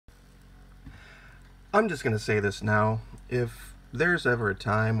I'm just going to say this now. If there's ever a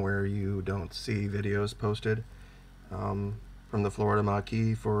time where you don't see videos posted um, from the Florida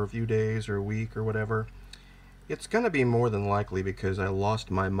Maquis for a few days or a week or whatever, it's going to be more than likely because I lost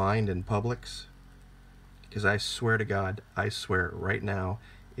my mind in Publix. Because I swear to God, I swear right now,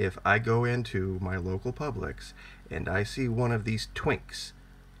 if I go into my local Publix and I see one of these twinks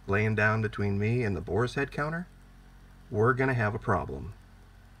laying down between me and the Boar's Head counter, we're going to have a problem.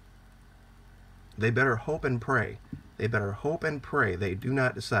 They better hope and pray. They better hope and pray they do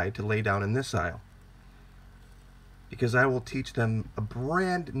not decide to lay down in this aisle. Because I will teach them a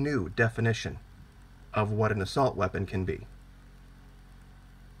brand new definition of what an assault weapon can be.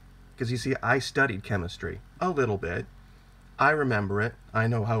 Because you see, I studied chemistry a little bit. I remember it. I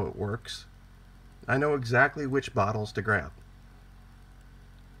know how it works. I know exactly which bottles to grab.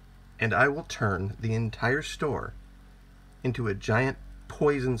 And I will turn the entire store into a giant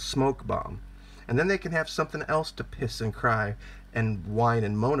poison smoke bomb. And then they can have something else to piss and cry and whine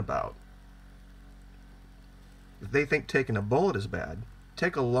and moan about. If they think taking a bullet is bad,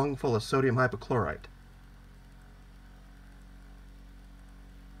 take a lungful of sodium hypochlorite.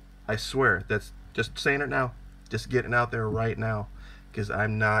 I swear, that's just saying it now. Just getting it out there right now. Because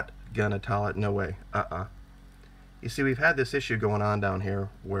I'm not gonna tolerate it. No way. You see, we've had this issue going on down here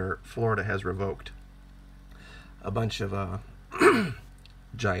where Florida has revoked a bunch of,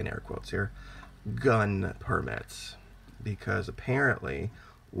 giant air quotes here, gun permits. Because apparently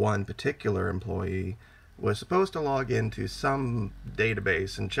one particular employee was supposed to log into some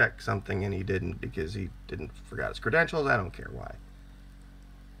database and check something and he didn't because he forgot his credentials. I don't care why.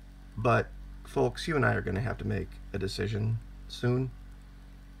 But, folks, you and I are going to have to make a decision soon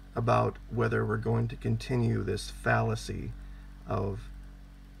about whether we're going to continue this fallacy of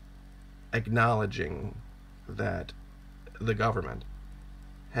acknowledging that the government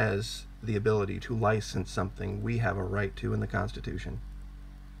has the ability to license something we have a right to in the Constitution.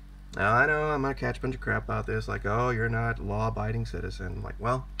 Now, I know I'm going to catch a bunch of crap about this, like, oh, you're not a law-abiding citizen. I'm like,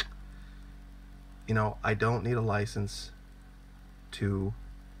 well, I don't need a license to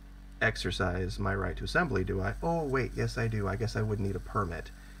exercise my right to assembly, do I? Oh, wait, yes, I do. I guess I would need a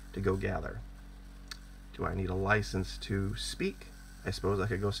permit to go gather. Do I need a license to speak? I suppose I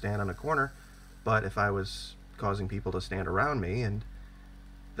could go stand on a corner, but if I was causing people to stand around me and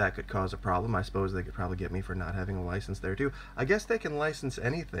that could cause a problem, I suppose they could probably get me for not having a license there too. I guess they can license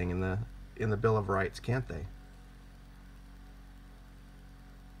anything in the Bill of Rights, can't they?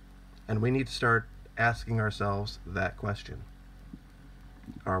 And we need to start asking ourselves that question.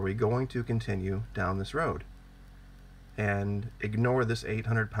 Are we going to continue down this road and ignore this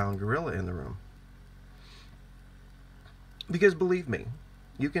 800-pound gorilla in the room? Because believe me,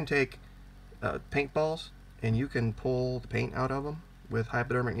 you can take paintballs and you can pull the paint out of them with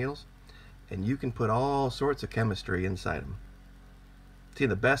hypodermic needles, and you can put all sorts of chemistry inside them. See,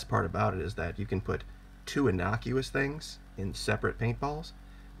 the best part about it is that you can put two innocuous things in separate paintballs,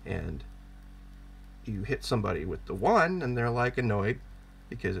 and you hit somebody with the one and they're like annoyed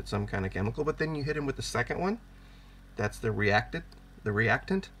because it's some kind of chemical, but then you hit them with the second one, that's the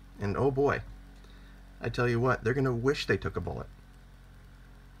reactant, and oh boy, I tell you what, they're going to wish they took a bullet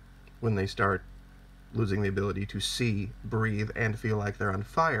when they start losing the ability to see, breathe, and feel like they're on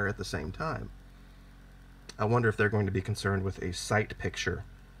fire at the same time. I wonder if they're going to be concerned with a sight picture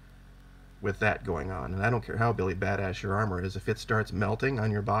with that going on. And I don't care how Billy Badass your armor is, if it starts melting on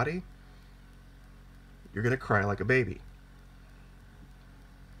your body, you're going to cry like a baby.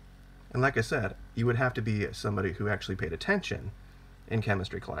 And like I said, you would have to be somebody who actually paid attention in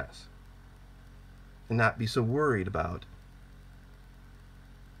chemistry class and not be so worried about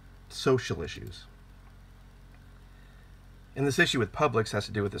social issues. And this issue with Publix has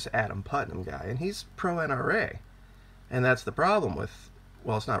to do with this Adam Putnam guy, and he's pro-NRA. And that's the problem with,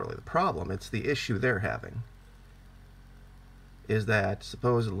 well, it's not really the problem, it's the issue they're having. Is that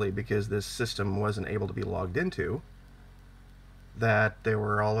supposedly because this system wasn't able to be logged into, that there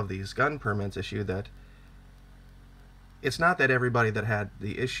were all of these gun permits issued, that it's not that everybody that had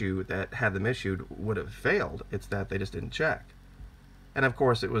the issue, that had them issued, would have failed, it's that they just didn't check. And of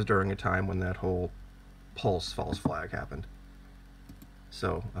course it was during a time when that whole Pulse false flag happened.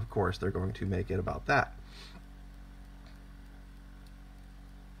 So, of course, they're going to make it about that.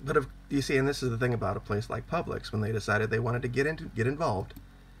 But you see, and this is the thing about a place like Publix, when they decided they wanted to get involved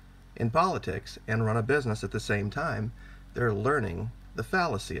in politics and run a business at the same time, they're learning the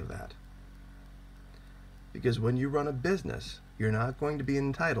fallacy of that. Because when you run a business, you're not going to be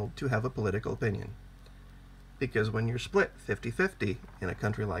entitled to have a political opinion. Because when you're split 50-50 in a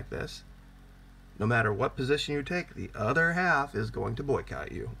country like this, no matter what position you take, the other half is going to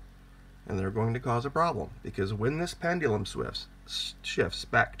boycott you. and they're going to cause a problem, because when this pendulum shifts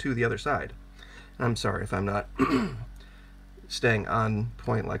back to the other side, and I'm sorry if I'm not staying on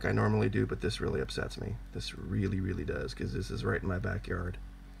point like I normally do, but this really upsets me. This really, really does, because this is right in my backyard.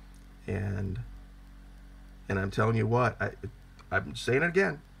 And I'm telling you what, I'm saying it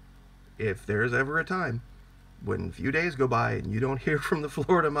again. If there's ever a time when a few days go by and you don't hear from the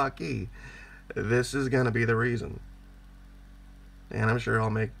Florida Maquis, this is going to be the reason. And I'm sure I'll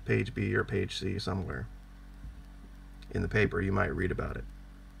make page B or page C somewhere in the paper. You might read about it.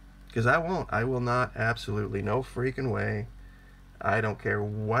 Because I won't. I will not. Absolutely no freaking way. I don't care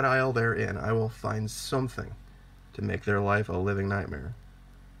what aisle they're in. I will find something to make their life a living nightmare.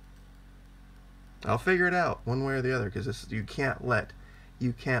 I'll figure it out one way or the other, because you can't let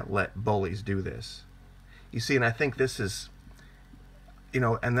bullies do this. You see, and I think this is,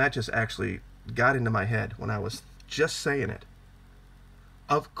 and that just actually got into my head when I was just saying it.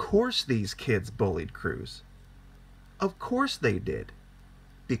 Of course these kids bullied Cruz. Of course they did.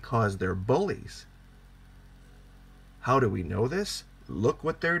 Because they're bullies. How do we know this? Look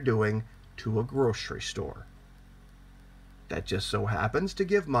what they're doing to a grocery store that just so happens to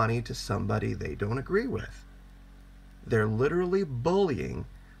give money to somebody they don't agree with. They're literally bullying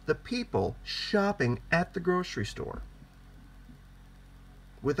the people shopping at the grocery store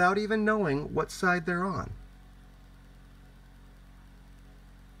without even knowing what side they're on.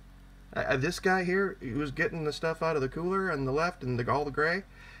 This guy here, who was getting the stuff out of the cooler on the left and all the gray,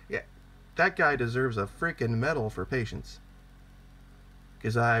 yeah, that guy deserves a freaking medal for patience.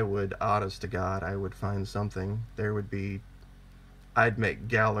 Because honest to God, I would find something. I'd make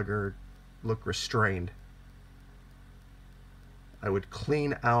Gallagher look restrained. I would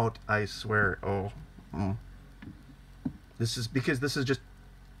clean out, I swear. This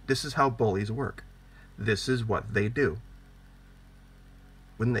is how bullies work. This is what they do.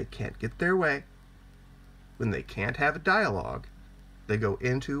 When they can't get their way, when they can't have a dialogue, they go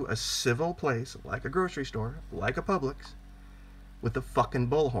into a civil place like a grocery store, like a Publix, with a fucking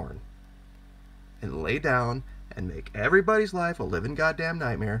bullhorn and lay down and make everybody's life a living goddamn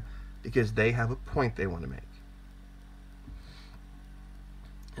nightmare because they have a point they want to make.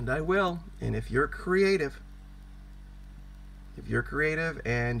 And I will. And if you're creative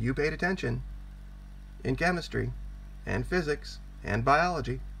and you paid attention in chemistry and physics and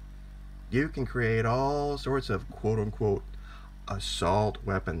biology, you can create all sorts of quote-unquote assault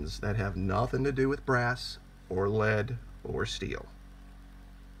weapons that have nothing to do with brass or lead or steel.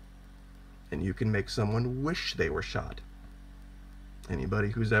 And you can make someone wish they were shot. Anybody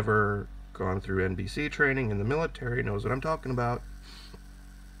who's ever gone through NBC training in the military knows what I'm talking about.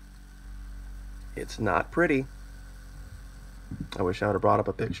 It's not pretty. I wish I would have brought up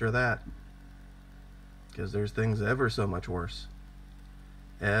a picture of that. Because there's things ever so much worse.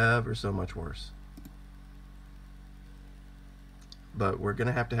 Ever so much worse. But we're going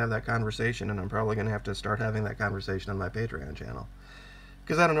to have that conversation, and I'm probably going to have to start having that conversation on my Patreon channel.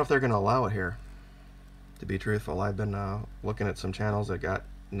 Because I don't know if they're going to allow it here. To be truthful, I've been looking at some channels that got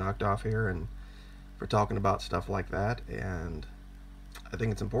knocked off here and for talking about stuff like that, and I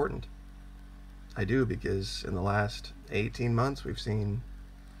think it's important. I do, because in the last 18 months we've seen,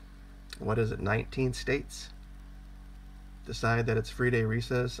 19 states decide that it's 3-day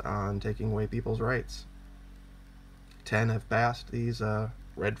recess on taking away people's rights. 10 have passed these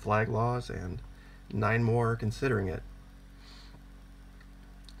red flag laws, and 9 more are considering it.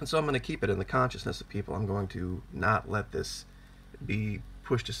 And so I'm going to keep it in the consciousness of people. I'm going to not let this be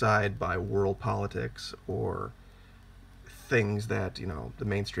pushed aside by world politics or things that, the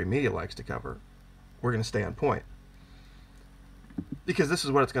mainstream media likes to cover. We're going to stay on point. Because this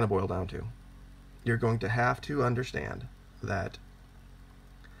is what it's going to boil down to. You're going to have to understand that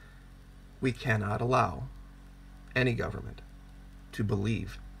we cannot allow any government to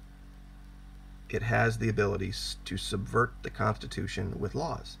believe it has the ability to subvert the Constitution with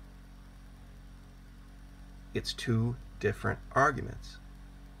laws. It's two different arguments.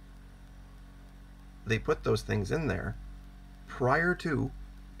 They put those things in there prior to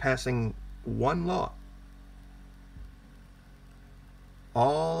passing one law.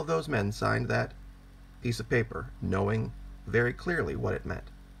 All of those men signed that piece of paper knowing very clearly what it meant.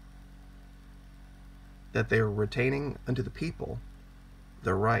 That they were retaining unto the people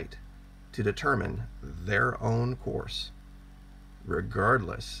the right to determine their own course,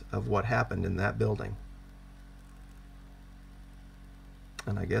 regardless of what happened in that building.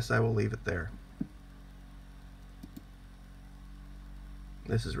 And I guess I will leave it there.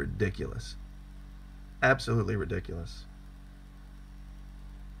 This is ridiculous. Absolutely ridiculous.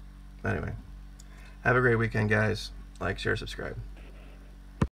 Anyway, have a great weekend, guys. Like, share, subscribe.